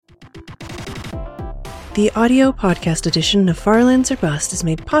The audio podcast edition of Farlands or Bust is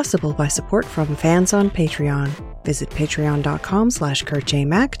made possible by support from fans on Patreon. Visit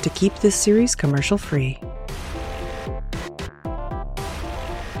patreon.com/KurtJMac to keep this series commercial free.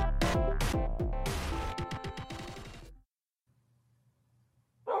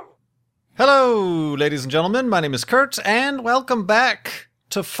 Hello, ladies and gentlemen. My name is Kurt, and welcome back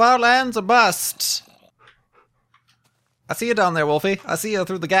to Farlands or Bust. I see you down there, Wolfie. I see you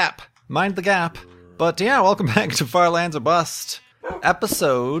through the gap. Mind the gap. But yeah, welcome back to Farlands or Bust.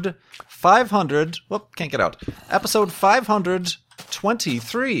 Episode 500... Whoop, can't get out. Episode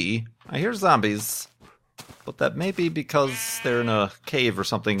 523. I hear zombies. But that may be because they're in a cave or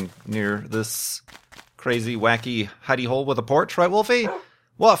something near this crazy, wacky hidey hole with a porch, right, Wolfie?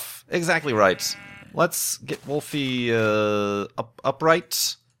 Woof, exactly right. Let's get Wolfie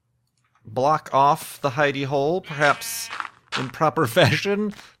upright. Block off the hidey hole, perhaps in proper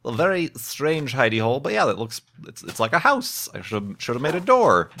fashion. A very strange hidey hole, but yeah, it's like a house. I should have made a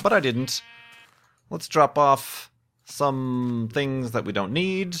door, but I didn't. Let's drop off some things that we don't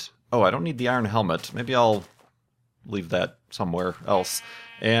need. Oh, I don't need the iron helmet. Maybe I'll leave that somewhere else.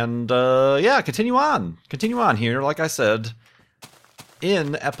 And yeah, continue on. Continue on here, like I said,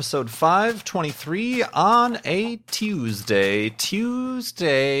 in episode 523 on a Tuesday,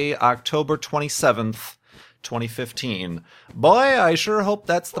 October 27th, 2015. Boy, I sure hope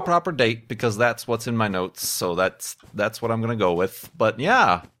that's the proper date, because that's what's in my notes, so that's what I'm gonna go with. But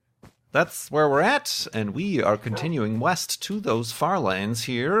yeah, that's where we're at, and we are continuing west to those far lands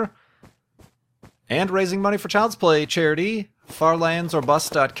here, and raising money for Child's Play charity.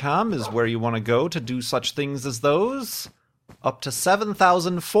 Farlandsorbust.com is where you want to go to do such things as those. Up to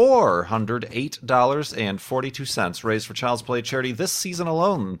 $7,408.42 raised for Child's Play charity this season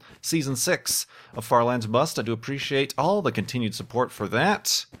alone, Season 6 of Farlands Bust. I do appreciate all the continued support for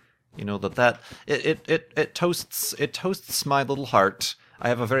that. You know it toasts my little heart. I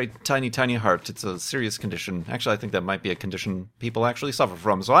have a very tiny, tiny heart. It's a serious condition. Actually, I think that might be a condition people actually suffer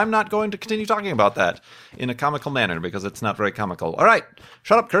from, so I'm not going to continue talking about that in a comical manner, because it's not very comical. All right,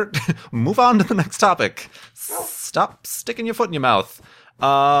 shut up, Kurt. Move on to the next topic. Stop sticking your foot in your mouth.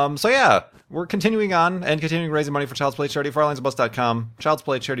 So yeah, we're continuing on and continuing raising money for Child's Play charity. Farlandsorbust.com.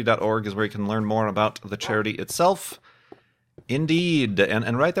 Child'sPlayCharity.org is where you can learn more about the charity itself. Indeed,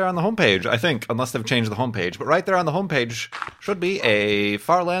 and right there on the homepage, I think, unless they've changed the homepage, but right there on the homepage should be a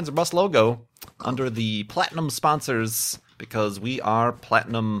Farlands or Bust logo under the Platinum sponsors, because we are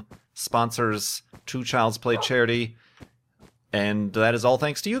Platinum sponsors to Child's Play charity, and that is all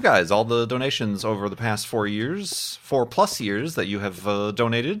thanks to you guys, all the donations over the past 4 plus years that you have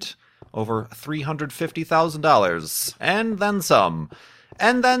donated, over $350,000, and then some,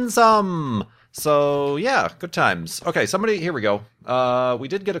 and then some. So, yeah, good times. Okay, here we go. We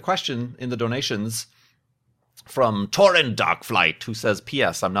did get a question in the donations from Torin Darkflight, who says,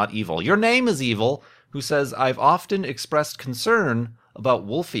 P.S. I'm not evil. Your name is evil, who says, I've often expressed concern about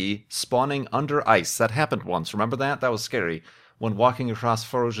Wolfie spawning under ice. That happened once. Remember that? That was scary. When walking across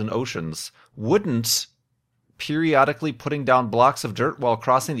frozen oceans. Wouldn't periodically putting down blocks of dirt while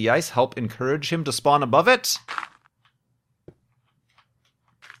crossing the ice help encourage him to spawn above it?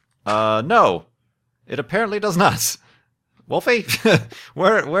 No. It apparently does not. Wolfie?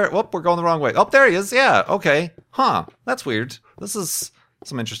 We're going the wrong way. Oh, there he is. Yeah, okay. Huh, that's weird. This is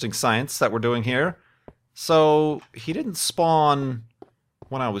some interesting science that we're doing here. So, he didn't spawn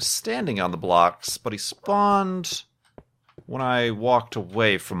when I was standing on the blocks, but he spawned when I walked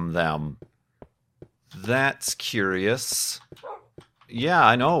away from them. That's curious. Yeah,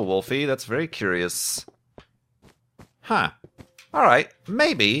 I know, Wolfie. That's very curious. Huh. Alright,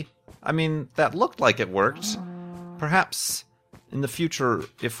 maybe. I mean, that looked like it worked. Perhaps in the future,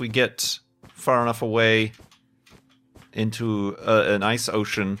 if we get far enough away into an ice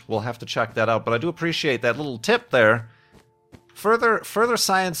ocean, we'll have to check that out. But I do appreciate that little tip there. Further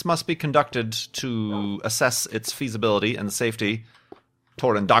science must be conducted to assess its feasibility and safety.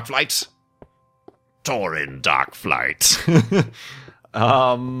 Torin Darkflight.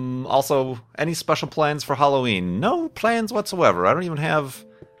 Also, any special plans for Halloween? No plans whatsoever. I don't even have...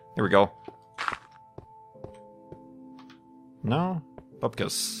 Here we go. No?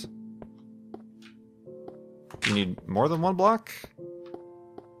 Bupkis. Do you need more than one block?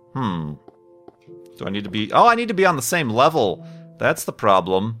 Do I need to be... Oh, I need to be on the same level. That's the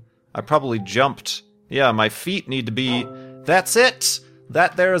problem. I probably jumped. Yeah, my feet need to be... That's it!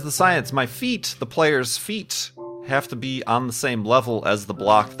 That there is the science. My feet, the player's feet, have to be on the same level as the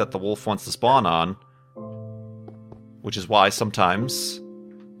block that the wolf wants to spawn on. Which is why sometimes,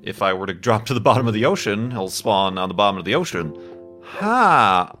 if I were to drop to the bottom of the ocean, he'll spawn on the bottom of the ocean.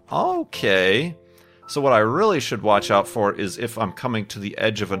 Ha! Okay. So what I really should watch out for is if I'm coming to the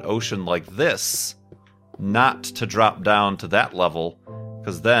edge of an ocean like this, not to drop down to that level,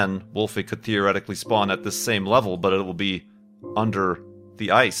 because then Wolfie could theoretically spawn at this same level, but it will be under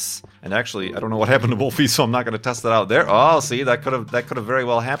the ice. And actually, I don't know what happened to Wolfie, so I'm not going to test that out there. Oh, see, that could have very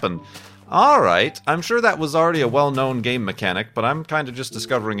well happened. All right, I'm sure that was already a well-known game mechanic, but I'm kind of just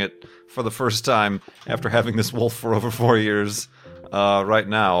discovering it for the first time after having this wolf for over 4 years right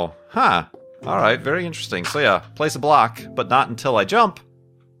now. Huh. All right, very interesting. So yeah, place a block, but not until I jump.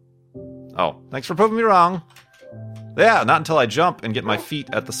 Oh, thanks for proving me wrong. Yeah, not until I jump and get my feet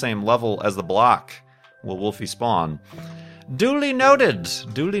at the same level as the block will Wolfie spawn. Duly noted.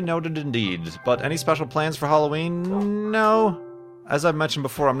 Duly noted indeed. But any special plans for Halloween? No. As I've mentioned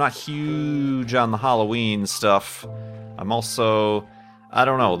before, I'm not huge on the Halloween stuff. I'm also, I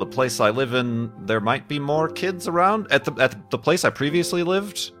don't know, the place I live in, there might be more kids around. At the place I previously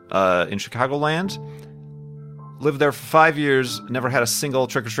lived, in Chicagoland, lived there for 5 years, never had a single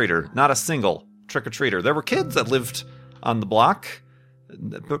trick-or-treater. Not a single trick-or-treater. There were kids that lived on the block,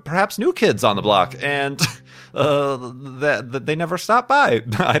 but perhaps new kids on the block, and that they never stopped by.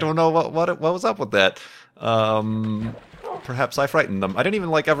 I don't know what was up with that. Perhaps I frightened them. I didn't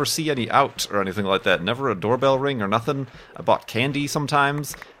even ever see any out or anything like that. Never a doorbell ring or nothing. I bought candy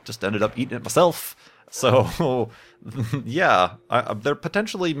sometimes. Just ended up eating it myself. So, yeah, they're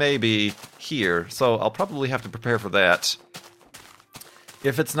potentially maybe here. So I'll probably have to prepare for that.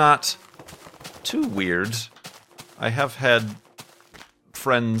 If it's not too weird, I have had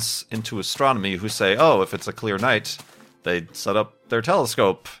friends into astronomy who say, oh, if it's a clear night, they set up their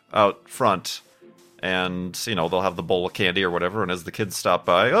telescope out front. And, they'll have the bowl of candy or whatever, and as the kids stop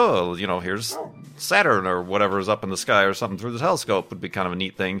by, oh, here's Saturn or whatever is up in the sky or something through the telescope would be kind of a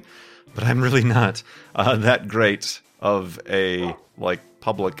neat thing. But I'm really not that great of a,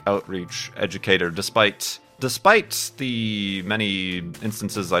 public outreach educator, despite the many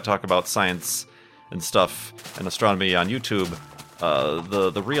instances I talk about science and stuff and astronomy on YouTube.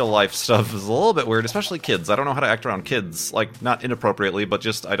 The real life stuff is a little bit weird, especially kids. I don't know how to act around kids, not inappropriately, but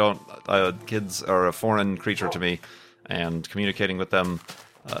just kids are a foreign creature to me, and communicating with them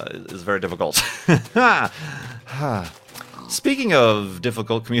is very difficult. Speaking of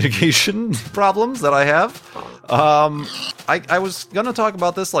difficult communication problems that I have, I was gonna talk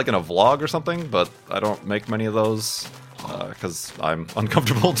about this in a vlog or something, but I don't make many of those. Because I'm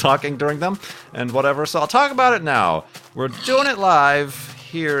uncomfortable talking during them and whatever, so I'll talk about it now. We're doing it live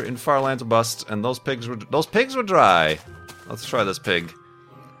here in Farlands or Bust, and those pigs were dry. Let's try this pig.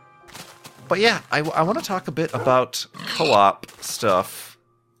 But yeah, I want to talk a bit about co-op stuff,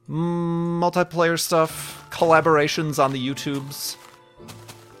 multiplayer stuff, collaborations on the YouTubes,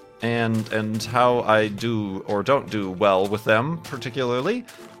 and how I do or don't do well with them, particularly.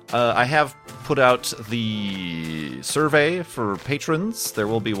 I have put out the survey for patrons. There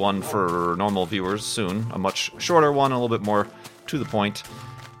will be one for normal viewers soon. A much shorter one, a little bit more to the point.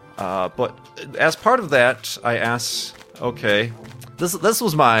 But as part of that, I asked, okay, this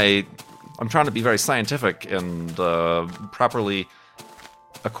was my... I'm trying to be very scientific and properly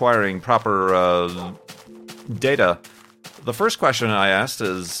acquiring proper data. The first question I asked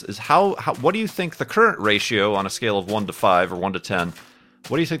is how what do you think the current ratio on a scale of 1 to 5 or 1 to 10...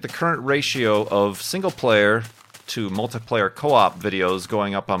 What do you think the current ratio of single-player to multiplayer co-op videos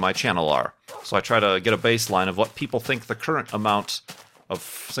going up on my channel are? So I try to get a baseline of what people think the current amount of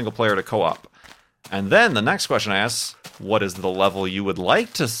single-player to co-op. And then the next question I ask, what is the level you would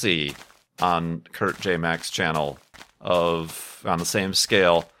like to see on Kurt J. Mack's channel on the same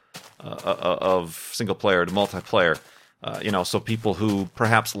scale of single-player to multiplayer? So people who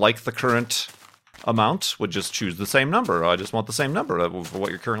perhaps like the current amount would just choose the same number. I just want the same number for what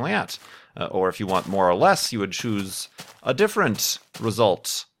you're currently at. Or if you want more or less, you would choose a different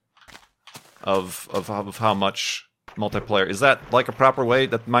result of how much multiplayer. Is that a proper way?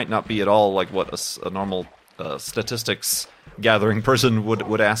 That might not be at all what a normal statistics gathering person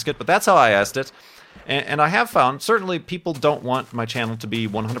would ask it, but that's how I asked it. And I have found, certainly people don't want my channel to be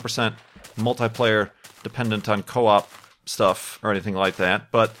 100% multiplayer dependent on co-op stuff or anything like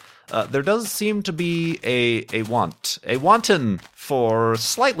that, but there does seem to be a wanton for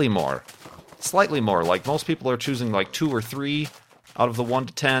slightly more. Most people are choosing 2 or 3 out of the 1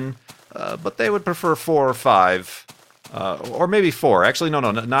 to 10, but they would prefer 4 or 5, or maybe 4. Actually, no,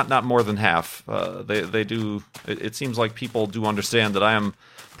 not more than half. They do. It seems like people do understand that I am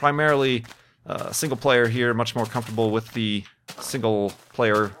primarily single player here, much more comfortable with the single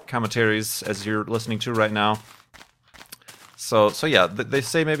player commentaries as you're listening to right now. So yeah, they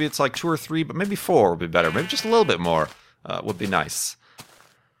say maybe it's 2 or 3, but maybe 4 would be better. Maybe just a little bit more would be nice.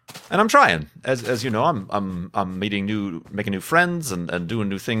 And I'm trying, as you know, I'm making new friends and doing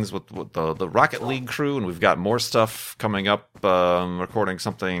new things with the Rocket League crew, and we've got more stuff coming up. Recording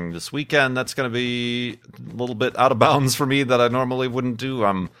something this weekend that's going to be a little bit out of bounds for me that I normally wouldn't do.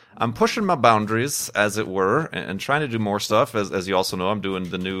 I'm pushing my boundaries, as it were, and trying to do more stuff. As you also know, I'm doing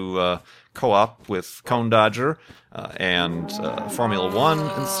the new co-op with Cone Dodger and Formula One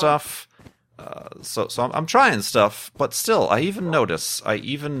and stuff. So I'm trying stuff, but still, I even notice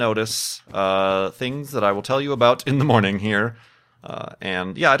things that I will tell you about in the morning here.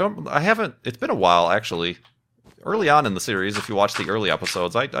 And yeah, it's been a while, actually. Early on in the series, if you watch the early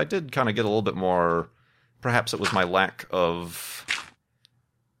episodes, I did kind of get a little bit more, perhaps it was my lack of,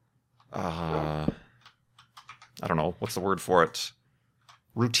 I don't know, what's the word for it?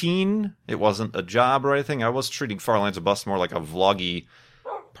 Routine. It wasn't a job or anything. I was treating Far Lands or Bust more like a vloggy,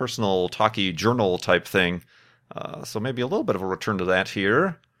 personal, talky journal type thing. So maybe a little bit of a return to that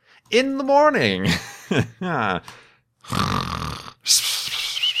here in the morning.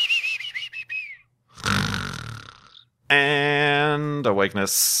 And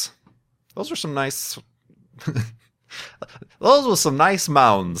awakeness. Those were some nice... Those were some nice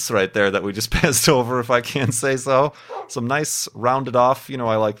mounds right there that we just passed over, if I can say so. Some nice rounded off,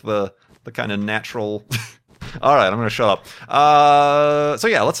 I like the kind of natural... All right, I'm going to shut up. So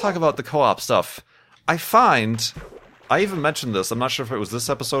yeah, let's talk about the co-op stuff. I even mentioned this, I'm not sure if it was this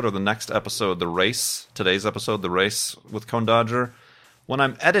episode or the next episode, today's episode, the race with Cone Dodger. When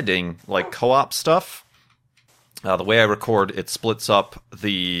I'm editing, like, co-op stuff, the way I record, it splits up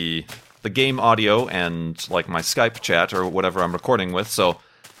the game audio and, like, my Skype chat or whatever I'm recording with. So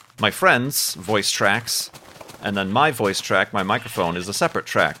my friends' voice tracks, and then my voice track, my microphone, is a separate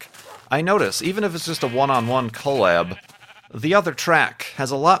track. I notice, even if it's just a one-on-one collab, the other track has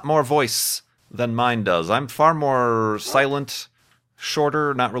a lot more voice than mine does. I'm far more silent,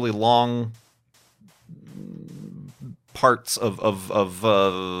 shorter, not really long parts of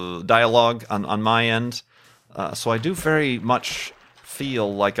dialogue on my end. So I do very much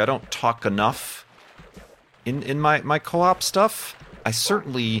feel like I don't talk enough in my co-op stuff.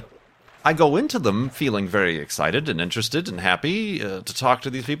 I go into them feeling very excited and interested and happy to talk to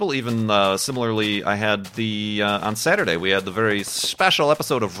these people. Even similarly, I had on Saturday, we had the very special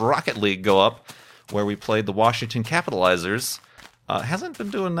episode of Rocket League go up where we played the Washington Capitalizers. Hasn't been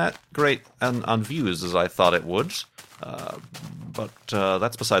doing that great on views as I thought it would. But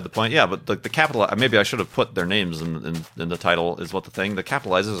that's beside the point. Yeah, but the capital, maybe I should have put their names in the title is what the thing. The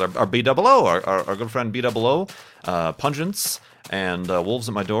Capitalizers are B-double-O, our good friend B-double-O, Pungence, and Wolves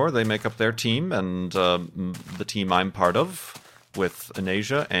at My Door. They make up their team, and the team I'm part of with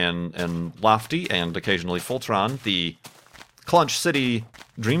Anasia and Lofty, and occasionally Fultron, the Clunch City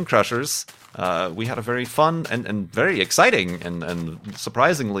Dream Crushers. We had a very fun and very exciting and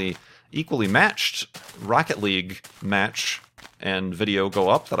surprisingly equally matched Rocket League match and video go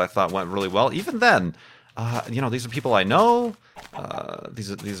up that I thought went really well. Even then, these are people I know.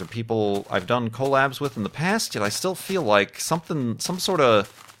 These are people I've done collabs with in the past, yet I still feel like some sort of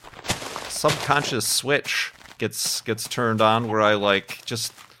subconscious switch gets turned on where I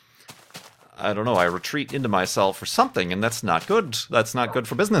I retreat into myself or something, and that's not good. That's not good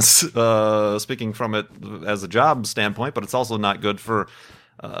for business, speaking from it as a job standpoint, but it's also not good for,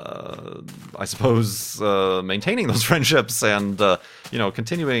 I suppose, maintaining those friendships and,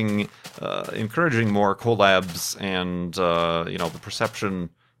 continuing, encouraging more collabs and, the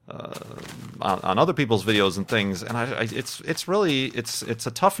perception on other people's videos and things. And it's really a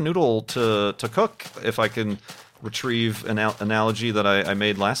tough noodle to cook, if I can retrieve an analogy that I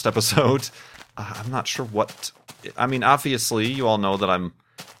made last episode. I'm not sure what. I mean, obviously, you all know that I'm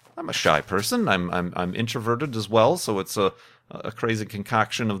a shy person. I'm introverted as well, so it's a crazy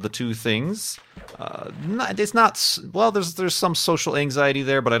concoction of the two things. It's not. Well, there's some social anxiety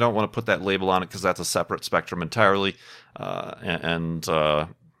there, but I don't want to put that label on it because that's a separate spectrum entirely. There's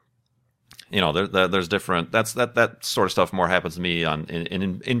different. That sort of stuff more happens to me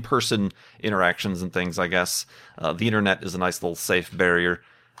in person interactions and things. I guess the internet is a nice little safe barrier.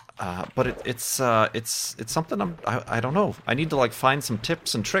 But it's something I don't know. I need to find some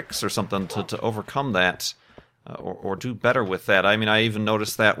tips and tricks or something to overcome that, or do better with that. I mean, I even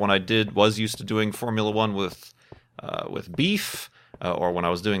noticed that when I was used to doing Formula One with Beef, or when I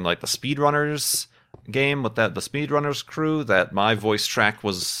was doing the Speedrunners game with the Speedrunners crew, that my voice track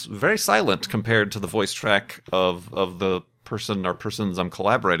was very silent compared to the voice track of the person or persons I'm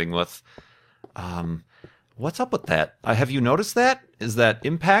collaborating with. What's up with that? Have you noticed that? Is that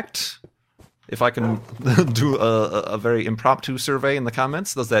impact? If I can do a very impromptu survey in the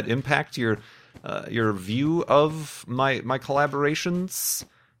comments, does that impact your view of my collaborations?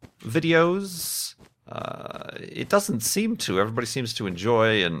 videos. It doesn't seem to. Everybody seems to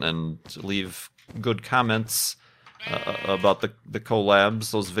enjoy and leave good comments about the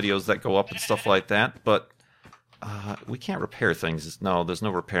collabs, those videos that go up and stuff like that. But we can't repair things. No, there's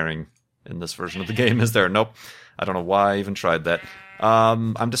no repairing in this version of the game, is there? Nope. I don't know why I even tried that.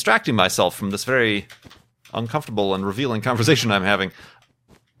 I'm distracting myself from this very uncomfortable and revealing conversation I'm having.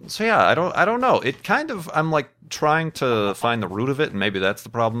 So yeah, I don't know. It kind of, I'm like trying to find the root of it, and maybe that's the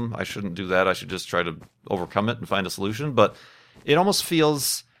problem. I shouldn't do that. I should just try to overcome it and find a solution. But it almost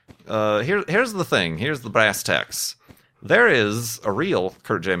feels, here's the thing. Here's the brass tacks. There is a real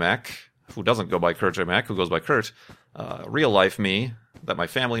Kurt J. Mac, who doesn't go by Kurt J. Mac, who goes by Kurt. Real life me, that my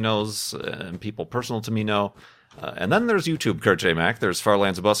family knows, and people personal to me know. And then there's YouTube Kurt J. Mac. There's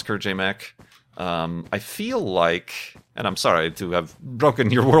Farlands of Bust Kurt J. Mac. I feel like, and I'm sorry to have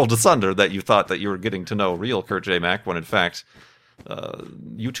broken your world asunder, that you thought that you were getting to know real Kurt J. Mac, when in fact,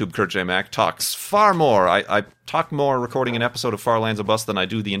 YouTube Kurt J. Mac talks far more. I talk more recording an episode of Farlands of Bust than I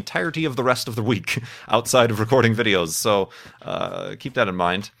do the entirety of the rest of the week outside of recording videos. So keep that in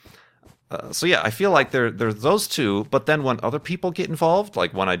mind. So yeah, I feel like there's those two, but then when other people get involved,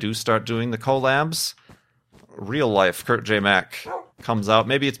 like when I do start doing the collabs, real life Kurt J. Mac comes out.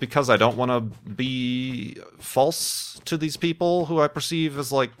 Maybe it's because I don't want to be false to these people who I perceive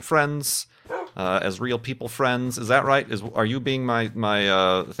as like friends, as real people friends. Is that right? Are you being my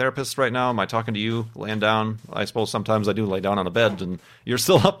therapist right now? Am I talking to you laying down? I suppose sometimes I do lay down on a bed and you're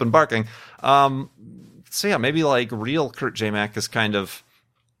still up and barking. So yeah, maybe like real Kurt J. Mac is kind of,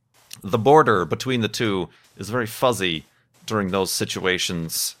 the border between the two is very fuzzy during those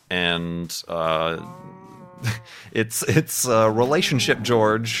situations, and it's relationship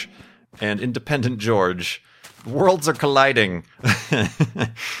George and independent George. Worlds are colliding.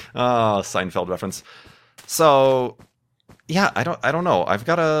 Seinfeld reference. So yeah, I don't know. I've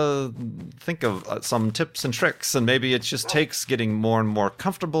got to think of some tips and tricks, and maybe it just takes getting more and more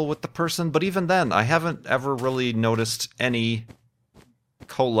comfortable with the person. But even then, I haven't ever really noticed any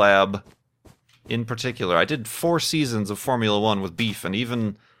collab in particular. I did 4 seasons of Formula One with Beef, and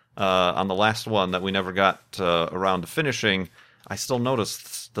even on the last one that we never got around to finishing, I still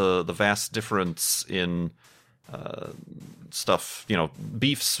noticed the vast difference in stuff. You know,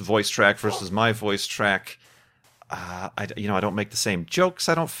 Beef's voice track versus my voice track. I don't make the same jokes.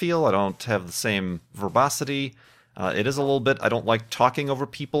 I don't have the same verbosity. It is a little bit. I don't like talking over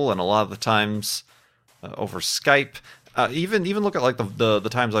people, and a lot of the times over Skype. Even look at like the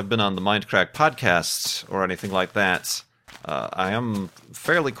times I've been on the Mindcrack podcast or anything like that. I am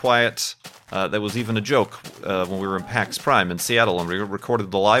fairly quiet. There was even a joke when we were in PAX Prime in Seattle and we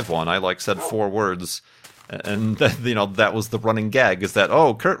recorded the live one. I said 4 words, and that was the running gag. Is that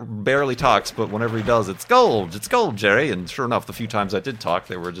Kurt barely talks, but whenever he does, it's gold, Jerry. And sure enough, the few times I did talk,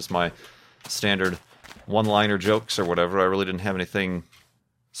 they were just my standard one-liner jokes or whatever. I really didn't have anything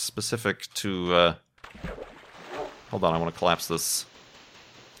specific to. Hold on, I want to collapse this.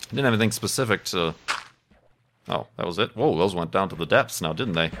 I didn't have anything specific to... Oh, that was it? Whoa, those went down to the depths now,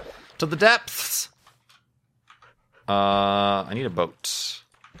 didn't they? To the depths! I need a boat.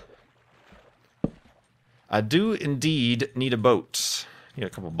 I do indeed need a boat. Need a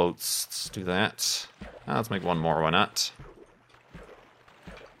couple boats. Let's do that. Let's make one more, why not?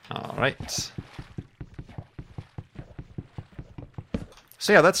 Alright.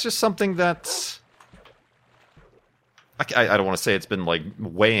 So yeah, that's just something that... I don't want to say it's been, like,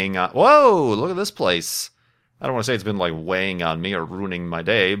 weighing on... Whoa! Look at this place! I don't want to say it's been, like, weighing on me or ruining my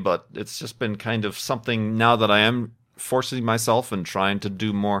day, but it's just been kind of something now that I am forcing myself and trying to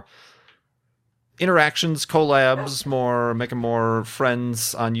do more interactions, collabs, making more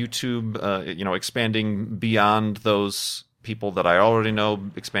friends on YouTube, expanding beyond those people that I already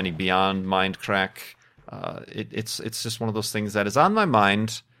know, expanding beyond Mindcrack. It's just one of those things that is on my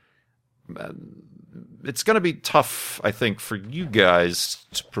mind. It's going to be tough, I think, for you guys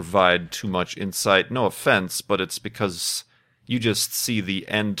to provide too much insight. No offense, but it's because you just see the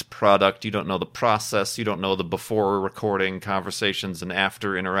end product. You don't know the process. You don't know the before recording conversations and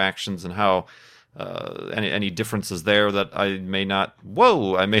after interactions and how any differences there that I may not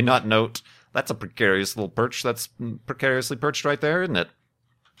note. That's a precarious little perch. That's precariously perched right there, isn't it?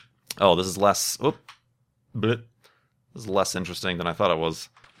 Oh, this is less... This is less interesting than I thought it was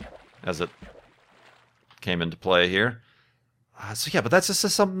as it came into play here. So yeah, but that's just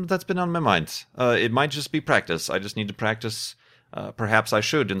something that's been on my mind. It might just be practice. I just need to practice. Perhaps I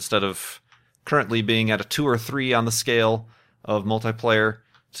should, instead of currently being at a 2 or 3 on the scale of multiplayer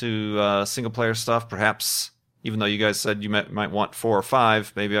to single-player stuff, perhaps even though you guys said you might want 4 or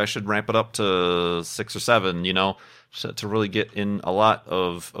 5, maybe I should ramp it up to 6 or 7, to really get in a lot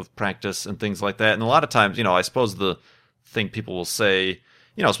of practice and things like that. And a lot of times, I suppose the thing people will say,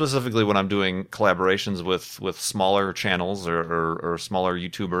 specifically when I'm doing collaborations with smaller channels or smaller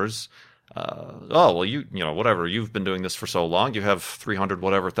YouTubers, whatever, you've been doing this for so long, you have 300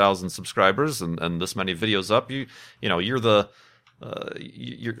 whatever thousand subscribers and this many videos up, you're the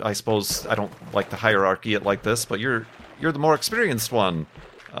I suppose I don't like to hierarchy it like this, but you're the more experienced one.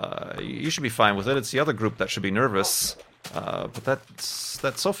 You should be fine with it. It's the other group that should be nervous. But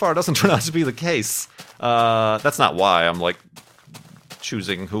that so far doesn't turn out to be the case. That's not why I'm like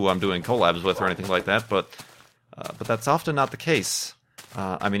choosing who I'm doing collabs with or anything like that. But that's often not the case.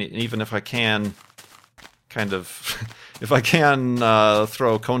 I mean, even if I can if I can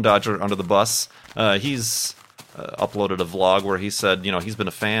throw Cone Dodger under the bus, he's uploaded a vlog where he said, he's been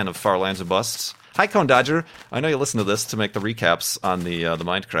a fan of Far Lands or Busts. Hi, Cone Dodger. I know you listen to this to make the recaps on the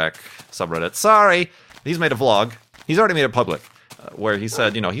Mindcrack subreddit. Sorry. He's made a vlog. He's already made it public, where he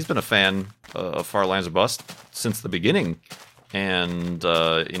said, he's been a fan of Far Lands or Bust since the beginning. And,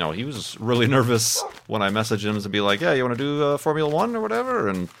 he was really nervous when I messaged him to be like, yeah, you want to do Formula 1 or whatever?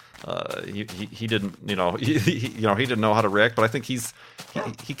 And he didn't, he didn't know how to react, but I think he's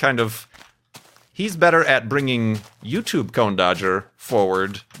better at bringing YouTube Cone Dodger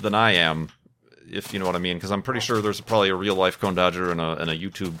forward than I am, if you know what I mean, because I'm pretty sure there's probably a real-life Cone Dodger and a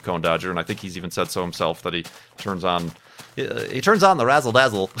YouTube Cone Dodger, and I think he's even said so himself that he turns on the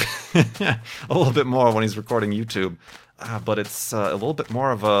razzle-dazzle a little bit more when he's recording YouTube. But it's a little bit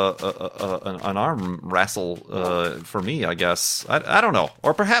more of an arm wrestle for me, I guess. I don't know.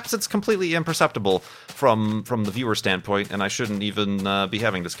 Or perhaps it's completely imperceptible from the viewer standpoint, and I shouldn't even be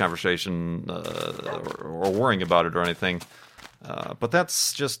having this conversation or worrying about it or anything. But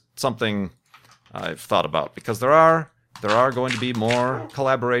that's just something I've thought about, because there are going to be more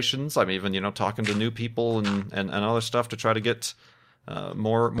collaborations. I'm even, talking to new people and other stuff to try to get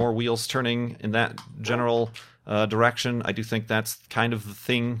more wheels turning in that general direction. I do think that's kind of the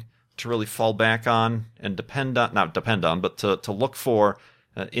thing to really fall back on and but to look for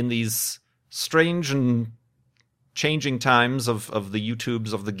in these strange and changing times of the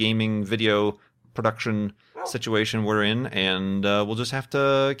YouTubes, of the gaming video production situation we're in, and we'll just have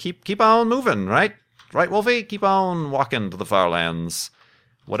to keep on moving, right? Right, Wolfie? Keep on walking to the Far Lands.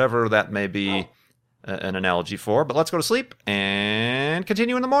 Whatever that may be an analogy for, but let's go to sleep and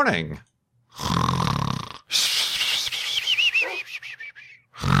continue in the morning.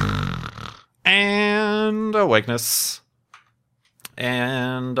 And awakeness.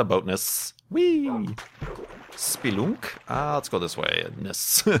 And a boatness. Whee! Spelunk. Let's go this way.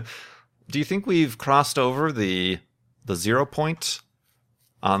 Do you think we've crossed over the 0 point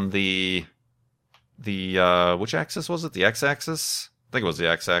on the which axis was it? The x-axis? I think it was the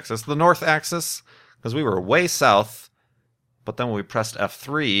x-axis. The north axis? Because we were way south, but then when we pressed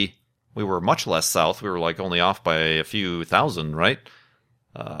F3, we were much less south. We were like only off by a few thousand, right?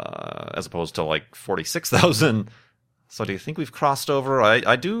 As opposed to like 46,000. So do you think we've crossed over?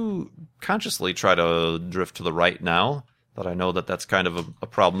 I do consciously try to drift to the right now, that I know that's kind of a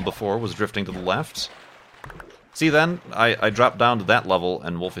problem before, was drifting to the left. See, then, I dropped down to that level,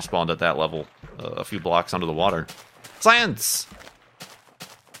 and Wolfie spawned at that level, a few blocks under the water. Science!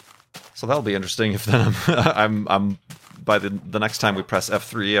 So that'll be interesting if then I'm by the next time we press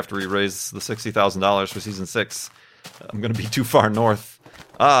F3 after we raise the $60,000 for Season 6, I'm going to be too far north.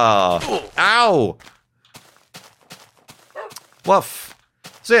 Ow! Woof.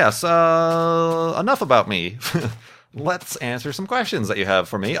 So yes, enough about me. Let's answer some questions that you have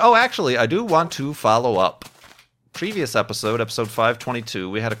for me. Oh, actually, I do want to follow up. Previous episode 522,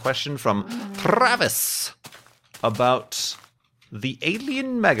 we had a question from Travis about the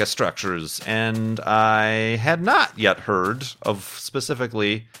alien megastructures, and I had not yet heard of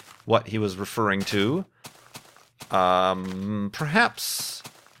specifically what he was referring to. Perhaps,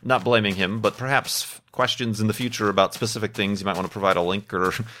 not blaming him, but perhaps questions in the future about specific things, you might want to provide a link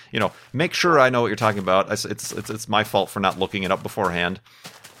or, make sure I know what you're talking about. It's my fault for not looking it up beforehand.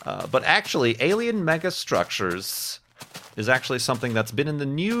 But actually, alien megastructures is actually something that's been in the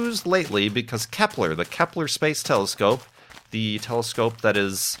news lately because Kepler, the Kepler Space Telescope, the telescope that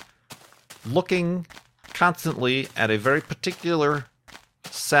is looking constantly at a very particular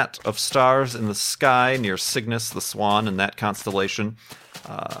set of stars in the sky near Cygnus, the Swan, and that constellation,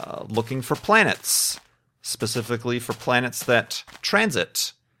 looking for planets, specifically for planets that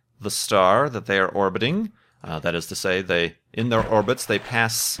transit the star that they are orbiting. That is to say, in their orbits, they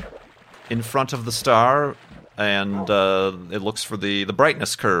pass in front of the star, and it looks for the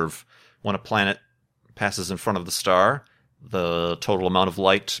brightness curve when a planet passes in front of the star, the total amount of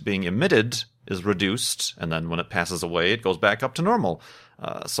light being emitted is reduced, and then when it passes away, it goes back up to normal.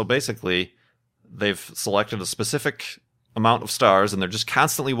 So basically, they've selected a specific amount of stars, and they're just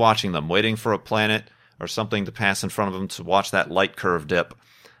constantly watching them, waiting for a planet or something to pass in front of them to watch that light curve dip.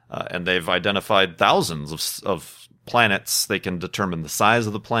 And they've identified thousands of planets. They can determine the size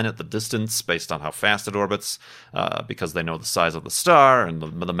of the planet, the distance, based on how fast it orbits, because they know the size of the star and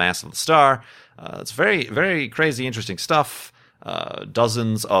the mass of the star. It's very, very crazy, interesting stuff.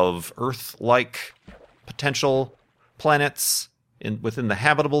 Dozens of Earth-like potential planets within the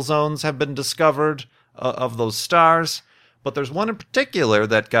habitable zones have been discovered of those stars. But there's one in particular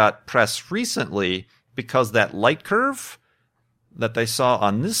that got press recently because that light curve that they saw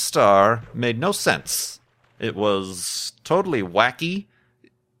on this star made no sense. It was totally wacky.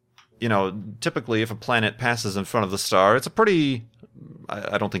 You know, typically if a planet passes in front of the star, it's a pretty,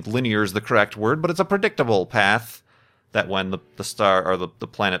 I don't think linear is the correct word, but it's a predictable path that when the star or the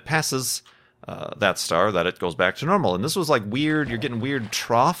planet passes that star, that it goes back to normal. And this was like weird, you're getting weird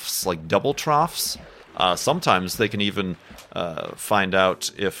troughs, like double troughs. Sometimes they can even find out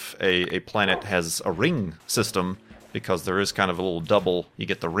if a planet has a ring system, because there is kind of a little double. You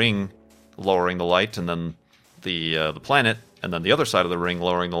get the ring lowering the light, and then the planet, and then the other side of the ring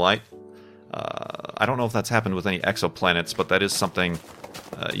lowering the light. I don't know if that's happened with any exoplanets, but that is something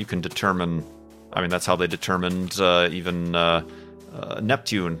you can determine. I mean, that's how they determined even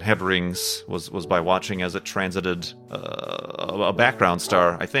Neptune had rings, was by watching as it transited a background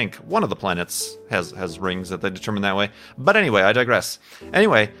star. I think one of the planets has rings that they determine that way. But anyway, I digress.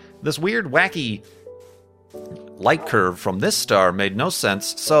 Anyway, this weird, wacky light curve from this star made no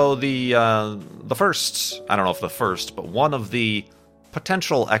sense. So the first, I don't know if the first, but one of the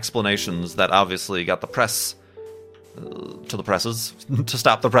potential explanations that obviously got the press to the presses, to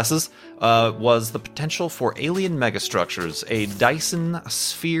stop the presses, was the potential for alien megastructures. A Dyson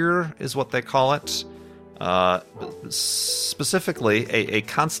sphere is what they call it. Specifically, a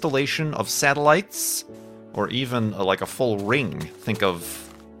constellation of satellites, or even like a full ring. Think of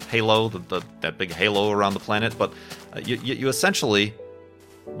Halo, that big halo around the planet. But you essentially,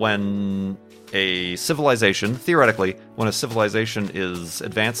 when a civilization, theoretically, when a civilization is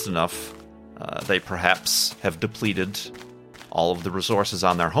advanced enough, they perhaps have depleted all of the resources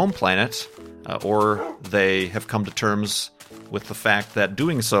on their home planet, or they have come to terms with the fact that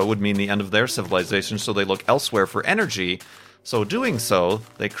doing so would mean the end of their civilization, so they look elsewhere for energy. So doing so,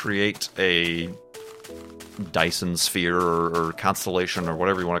 they create a Dyson sphere or constellation, or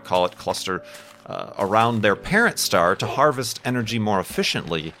whatever you want to call it, cluster, around their parent star to harvest energy more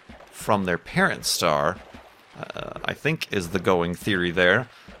efficiently from their parent star, I think is the going theory there.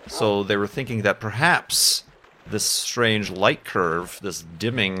 So they were thinking that perhaps this strange light curve, this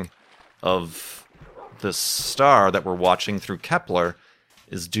dimming of this star that we're watching through Kepler,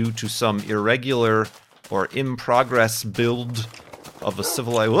 is due to some irregular or in-progress build of a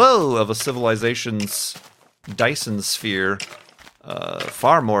civilization's Dyson sphere,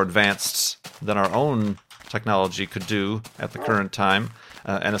 far more advanced than our own technology could do at the current time.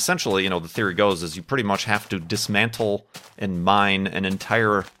 And essentially, the theory goes is you pretty much have to dismantle and mine an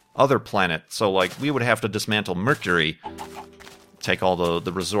entire other planet. So, like, we would have to dismantle Mercury, take all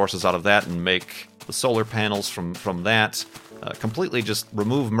the resources out of that and make the solar panels from that. Completely just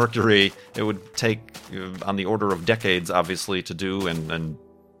remove Mercury. It would take on the order of decades, obviously, to do, and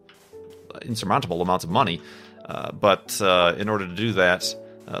insurmountable amounts of money. But in order to do that,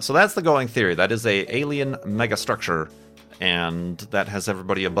 so that's the going theory. That is a alien megastructure, and that has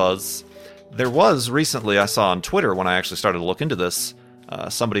everybody abuzz. There was recently, I saw on Twitter when I actually started to look into this,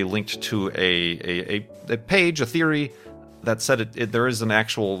 somebody linked to a page, a theory that said there is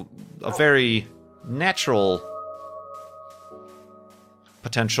a very natural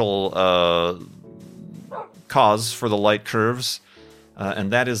potential cause for the light curves,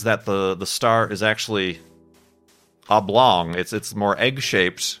 and that is that the star is actually oblong. It's more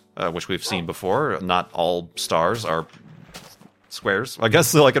egg-shaped, which we've seen before. Not all stars are squares, I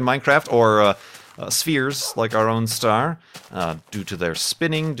guess, like in Minecraft, or spheres like our own star, due to their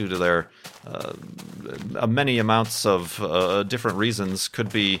spinning, due to their many amounts of different reasons.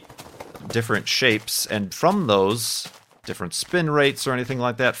 Could be different shapes, and from those different spin rates or anything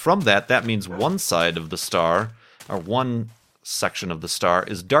like that, from that means one side of the star, or one section of the star,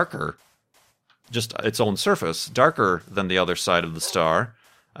 is darker, just its own surface, darker than the other side of the star,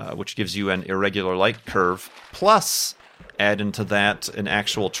 which gives you an irregular light curve. Plus, add into that an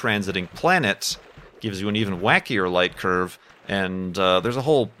actual transiting planet, gives you an even wackier light curve, And there's a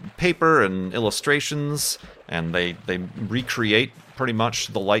whole paper and illustrations, and they recreate pretty much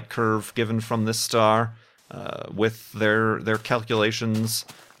the light curve given from this star with their calculations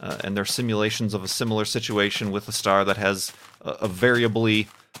and their simulations of a similar situation with a star that has a variably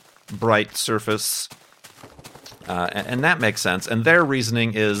bright surface. And that makes sense. And their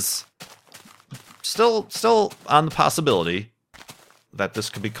reasoning is still on the possibility that this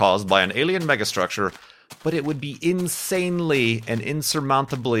could be caused by an alien megastructure, but it would be insanely and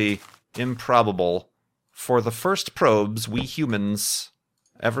insurmountably improbable for the first probes we humans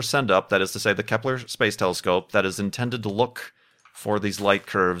ever send up, that is to say the Kepler Space Telescope, that is intended to look for these light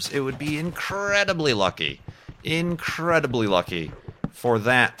curves. It would be incredibly lucky for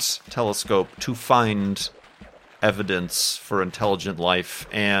that telescope to find evidence for intelligent life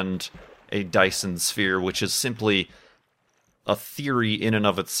and a Dyson sphere, which is simply a theory in and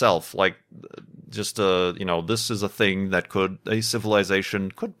of itself. Like, just this is a thing that a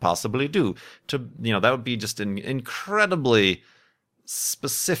civilization could possibly do. That would be just an incredibly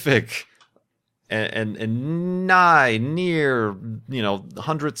specific and near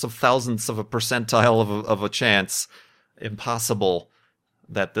hundreds of thousandths of a percentile of a chance impossible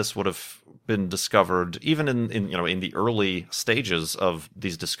that this would have been discovered, even in the early stages of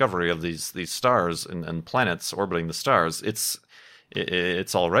these discovery of these stars and planets orbiting the stars.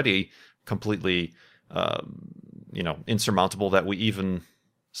 It's already completely insurmountable that we even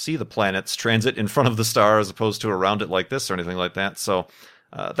see the planets transit in front of the star as opposed to around it like this or anything like that. So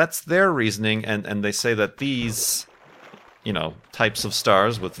that's their reasoning, and they say that these types of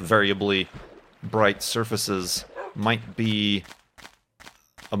stars with variably bright surfaces might be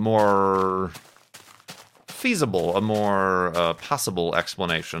a more feasible, a more possible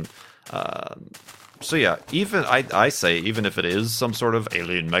explanation. So yeah, even I say, even if it is some sort of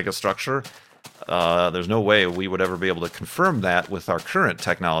alien megastructure, there's no way we would ever be able to confirm that with our current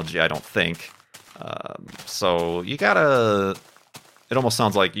technology, I don't think. So it almost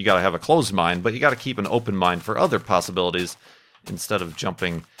sounds like you gotta have a closed mind, but you gotta keep an open mind for other possibilities instead of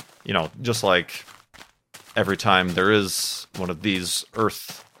jumping, just like every time there is one of these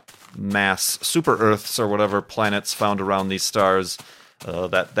Earth mass super Earths or whatever planets found around these stars,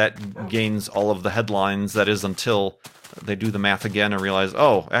 that gains all of the headlines. That is until they do the math again and realize,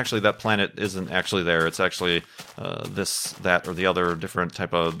 oh, actually that planet isn't actually there. It's actually this, that, or the other different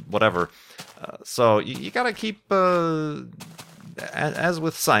type of whatever. So you gotta keep, as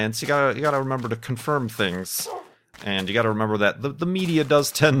with science, you gotta remember to confirm things. And you got to remember that the media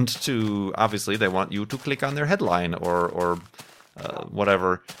does tend to, obviously, they want you to click on their headline or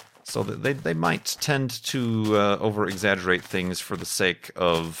whatever. So they might tend to over-exaggerate things for the sake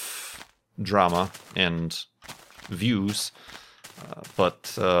of drama and views. But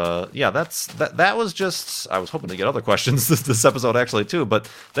that was just, I was hoping to get other questions this episode actually too. But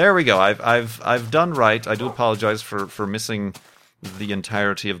there we go. I've done right. I do apologize for missing the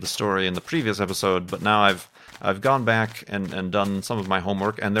entirety of the story in the previous episode, but now I've gone back and done some of my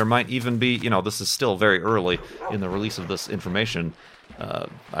homework, and there might even be, this is still very early in the release of this information.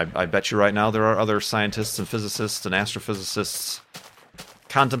 I bet you right now there are other scientists and physicists and astrophysicists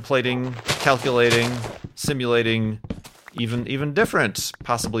contemplating, calculating, simulating even different,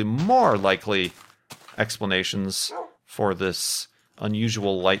 possibly more likely explanations for this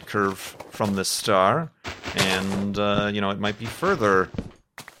unusual light curve from this star. And, it might be further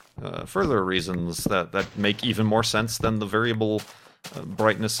reasons that make even more sense than the variable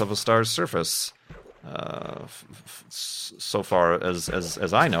brightness of a star's surface. So far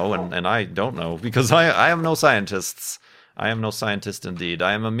as I know, and I don't know, because I am no scientist. I am no scientist indeed.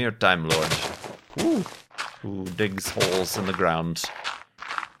 I am a mere Time Lord who digs holes in the ground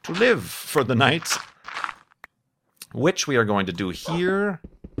to live for the night, which we are going to do here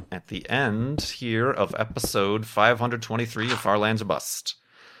at the end here of episode 523 of Far Lands or Bust.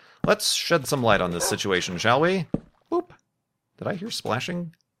 Let's shed some light on this situation, shall we? Boop. Did I hear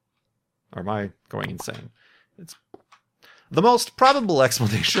splashing? Or am I going insane? It's the most probable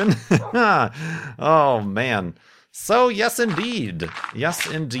explanation. Oh, man. So, yes, indeed. Yes,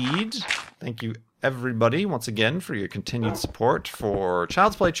 indeed. Thank you, everybody, once again, for your continued support for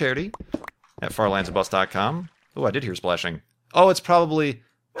Child's Play charity at farlandsorbust.com. Oh, I did hear splashing. Oh, it's probably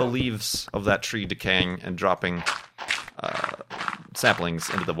the leaves of that tree decaying and dropping saplings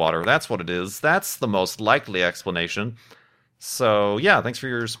into the water. That's what it is. That's the most likely explanation. So, yeah, thanks for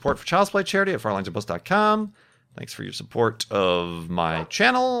your support for Child's Play charity at farlandsorbust.com. Thanks for your support of my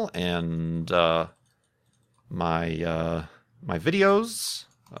channel and my videos.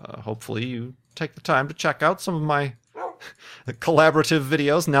 Hopefully you take the time to check out some of my collaborative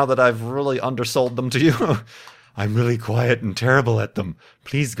videos now that I've really undersold them to you. I'm really quiet and terrible at them.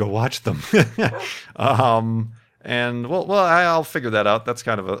 Please go watch them. And well, I'll figure that out. That's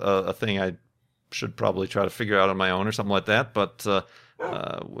kind of a thing I should probably try to figure out on my own or something like that. But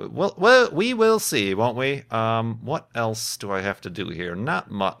we will see, won't we? What else do I have to do here?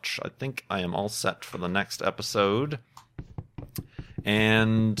 Not much. I think I am all set for the next episode.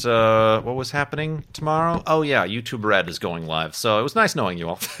 And what was happening tomorrow? Oh, yeah, YouTube Red is going live. So it was nice knowing you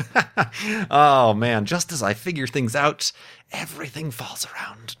all. Oh, man, just as I figure things out, everything falls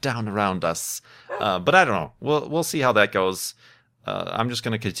down around us. But I don't know. We'll see how that goes. I'm just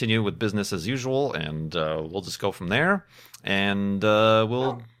going to continue with business as usual, and we'll just go from there. And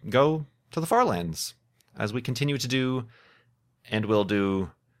we'll go to the Farlands, as we continue to do, and will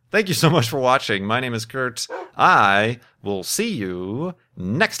do. Thank you so much for watching. My name is Kurt. I will see you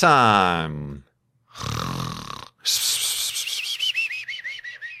next time.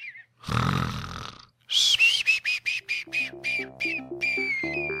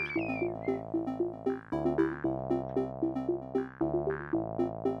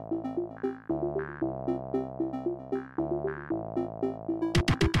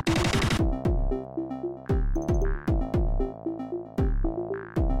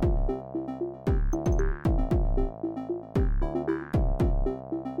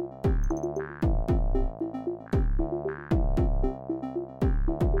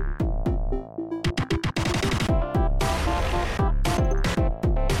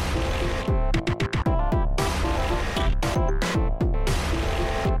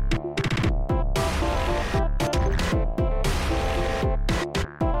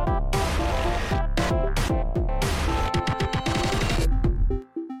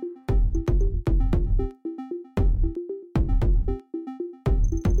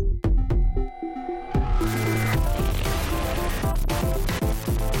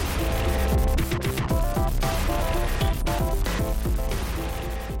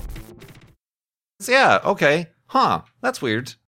 Yeah, okay. Huh, that's weird.